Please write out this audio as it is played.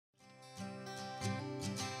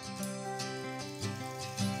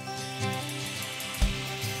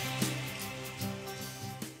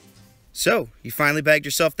So, you finally bagged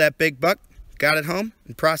yourself that big buck, got it home,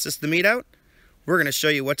 and processed the meat out? We're going to show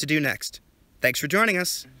you what to do next. Thanks for joining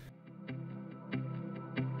us.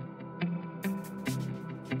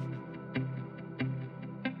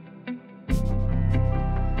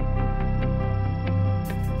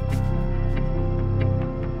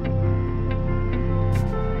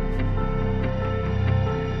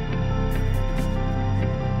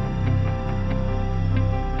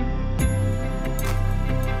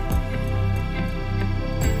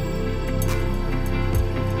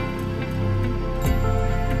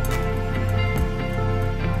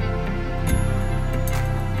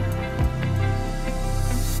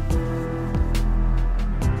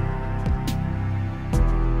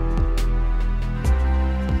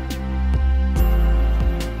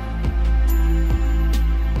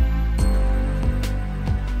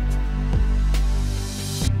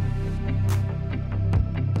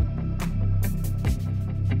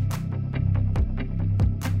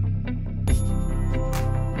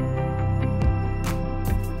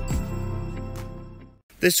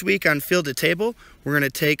 This week on Field to Table, we're going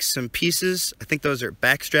to take some pieces, I think those are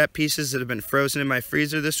backstrap pieces that have been frozen in my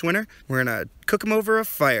freezer this winter. We're going to cook them over a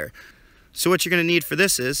fire. So what you're going to need for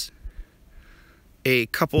this is a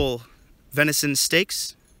couple venison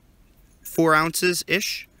steaks, 4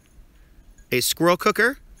 ounces-ish, a squirrel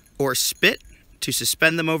cooker or spit to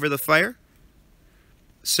suspend them over the fire,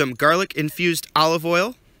 some garlic-infused olive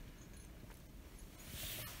oil,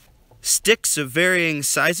 sticks of varying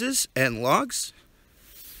sizes and logs,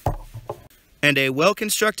 and a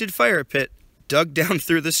well-constructed fire pit dug down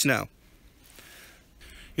through the snow.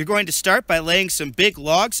 You're going to start by laying some big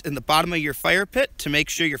logs in the bottom of your fire pit to make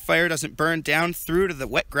sure your fire doesn't burn down through to the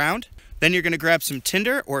wet ground. Then you're going to grab some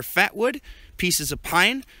tinder or fat wood, pieces of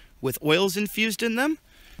pine with oils infused in them,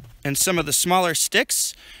 and some of the smaller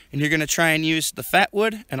sticks, and you're going to try and use the fat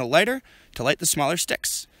wood and a lighter to light the smaller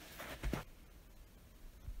sticks.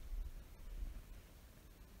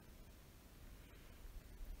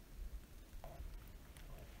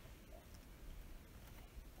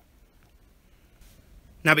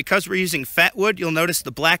 Now, because we're using fat wood, you'll notice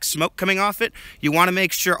the black smoke coming off it. You want to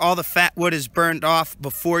make sure all the fat wood is burned off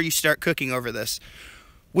before you start cooking over this.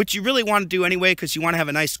 Which you really want to do anyway, because you want to have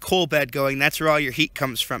a nice coal bed going. That's where all your heat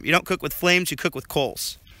comes from. You don't cook with flames, you cook with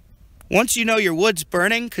coals. Once you know your wood's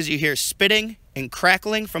burning, because you hear spitting and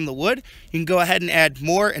crackling from the wood, you can go ahead and add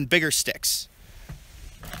more and bigger sticks.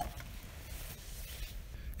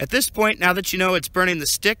 At this point, now that you know it's burning the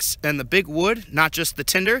sticks and the big wood, not just the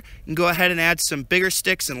tinder, you can go ahead and add some bigger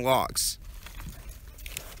sticks and logs.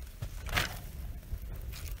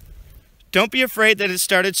 Don't be afraid that it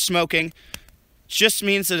started smoking. It just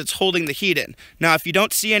means that it's holding the heat in. Now, if you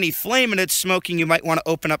don't see any flame and it's smoking, you might want to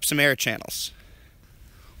open up some air channels.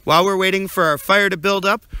 While we're waiting for our fire to build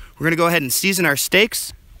up, we're going to go ahead and season our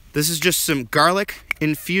steaks. This is just some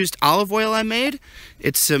garlic-infused olive oil I made.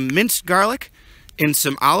 It's some minced garlic in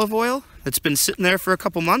some olive oil that's been sitting there for a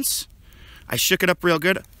couple months. I shook it up real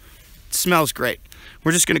good. It smells great.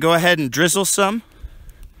 We're just going to go ahead and drizzle some.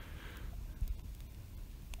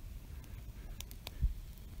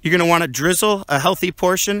 You're going to want to drizzle a healthy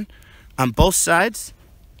portion on both sides.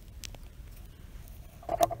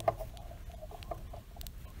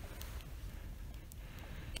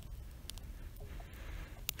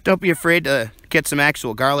 Don't be afraid to get some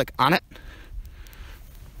actual garlic on it.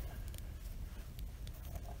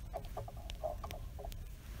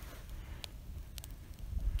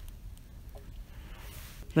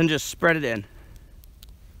 Then just spread it in.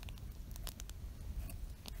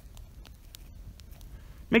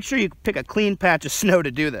 Make sure you pick a clean patch of snow to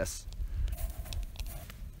do this.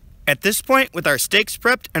 At this point, with our steaks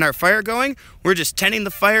prepped and our fire going, we're just tending the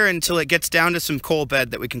fire until it gets down to some coal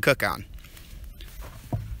bed that we can cook on.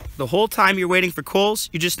 The whole time you're waiting for coals,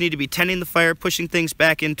 you just need to be tending the fire, pushing things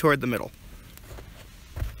back in toward the middle.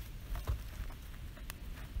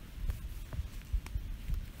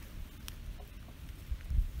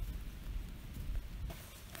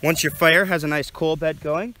 Once your fire has a nice coal bed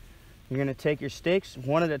going, you're going to take your steaks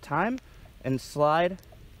one at a time and slide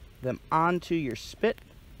them onto your spit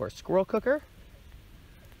or squirrel cooker.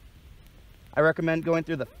 I recommend going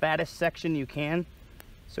through the fattest section you can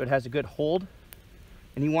so it has a good hold.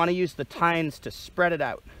 And you want to use the tines to spread it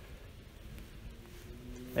out.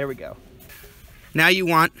 There we go. Now you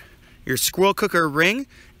want your squirrel cooker ring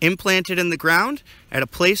implanted in the ground at a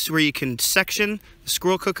place where you can section the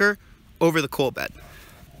squirrel cooker over the coal bed.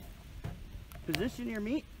 Position your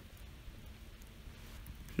meat.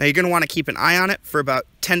 Now you're going to want to keep an eye on it for about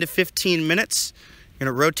 10 to 15 minutes. You're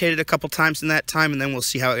going to rotate it a couple times in that time, and then we'll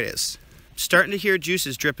see how it is. Starting to hear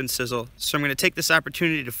juices drip and sizzle, so I'm going to take this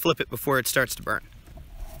opportunity to flip it before it starts to burn.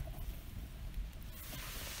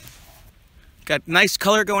 Got nice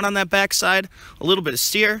color going on that backside, a little bit of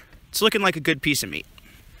sear. It's looking like a good piece of meat.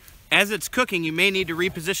 As it's cooking, you may need to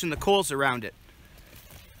reposition the coals around it.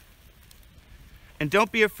 And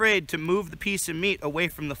don't be afraid to move the piece of meat away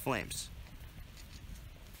from the flames.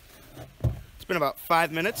 It's been about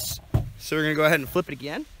 5 minutes, so we're going to go ahead and flip it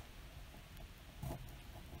again.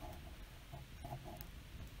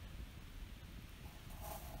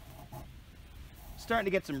 Starting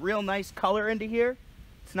to get some real nice color into here.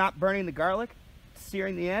 It's not burning the garlic, it's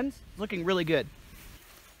searing the ends. It's looking really good.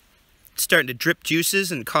 It's starting to drip juices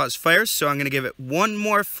and cause fires, so I'm going to give it one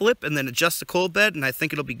more flip and then adjust the coal bed, and I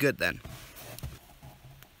think it'll be good then.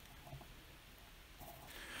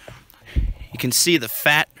 You can see the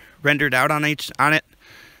fat rendered out on it, and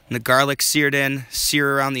the garlic seared in,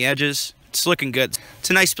 sear around the edges. It's looking good. It's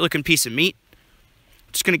a nice looking piece of meat.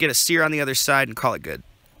 I'm just going to get a sear on the other side and call it good.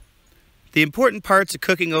 The important parts of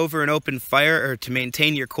cooking over an open fire are to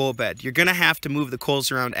maintain your coal bed. You're going to have to move the coals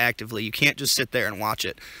around actively. You can't just sit there and watch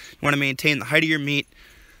it. You want to maintain the height of your meat,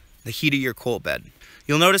 the heat of your coal bed.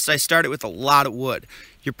 You'll notice I started with a lot of wood.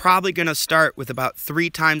 You're probably going to start with about 3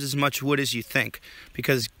 times as much wood as you think,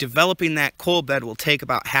 because developing that coal bed will take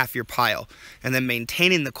about half your pile, and then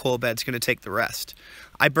maintaining the coal bed is going to take the rest.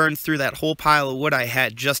 I burned through that whole pile of wood I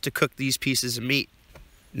had just to cook these pieces of meat.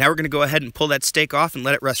 Now we're going to go ahead and pull that steak off and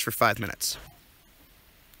let it rest for 5 minutes.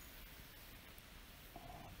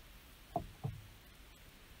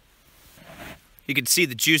 You can see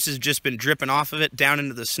the juice has just been dripping off of it down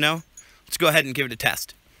into the snow. Let's go ahead and give it a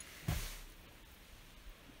test.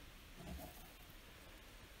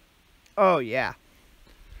 Oh yeah.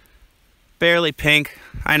 Barely pink.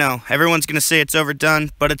 I know, everyone's going to say it's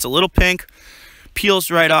overdone, but it's a little pink. Peels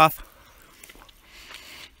right off.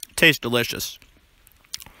 Tastes delicious.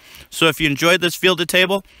 So if you enjoyed this field to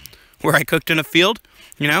table, where I cooked in a field,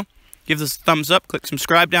 give this a thumbs up, click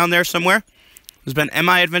subscribe down there somewhere. This has been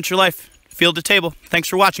MIAdventureLife, field to table. Thanks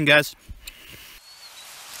for watching, guys.